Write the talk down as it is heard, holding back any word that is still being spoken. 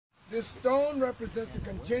This stone represents the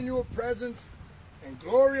continual presence and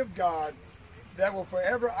glory of God that will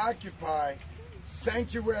forever occupy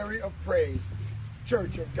Sanctuary of Praise,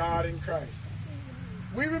 Church of God in Christ.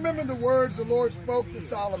 We remember the words the Lord spoke to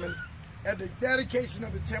Solomon at the dedication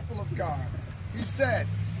of the temple of God. He said,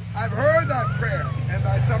 I've heard thy prayer and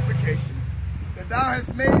thy supplication that thou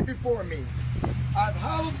hast made before me. I've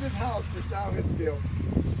hallowed this house which thou hast built,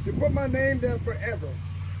 to put my name there forever,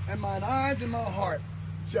 and mine eyes and my heart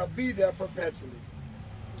shall be there perpetually.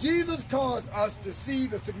 Jesus caused us to see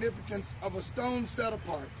the significance of a stone set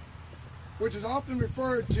apart, which is often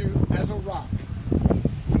referred to as a rock.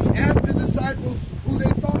 He asked the disciples who they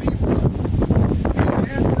thought he was. Peter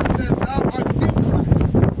answered and said, Thou art the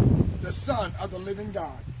Christ, the Son of the living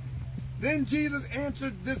God. Then Jesus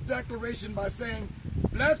answered this declaration by saying,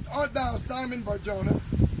 Blessed art thou, Simon Bar-Jonah,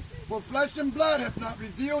 for flesh and blood hath not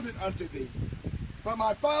revealed it unto thee, but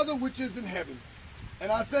my Father which is in heaven.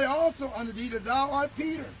 And I say also unto thee that thou art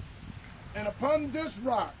Peter, and upon this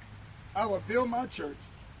rock I will build my church,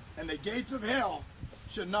 and the gates of hell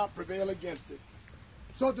should not prevail against it.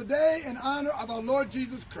 So today, in honor of our Lord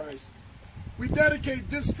Jesus Christ, we dedicate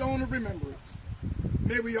this stone of remembrance.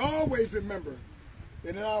 May we always remember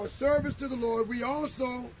that in our service to the Lord, we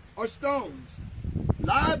also are stones,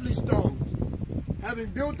 lively stones, having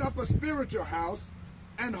built up a spiritual house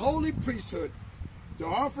and holy priesthood to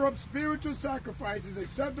offer up spiritual sacrifices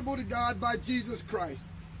acceptable to God by Jesus Christ.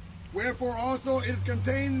 Wherefore also it is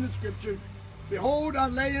contained in the scripture, Behold, I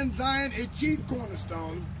lay in Zion a chief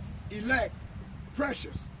cornerstone, elect,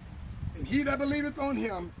 precious, and he that believeth on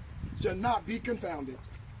him shall not be confounded.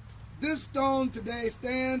 This stone today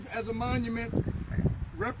stands as a monument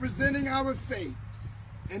representing our faith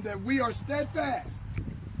in that we are steadfast,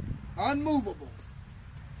 unmovable,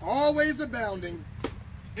 always abounding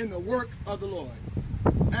in the work of the Lord.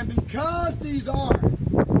 And because these are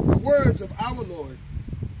the words of our Lord,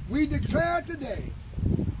 we declare today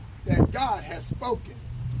that God has spoken,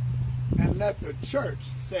 and let the church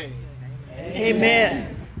say,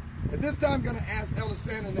 Amen. At this time, I'm going to ask Elder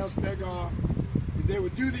Sand and Elder Stegar if they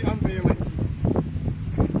would do the unveiling.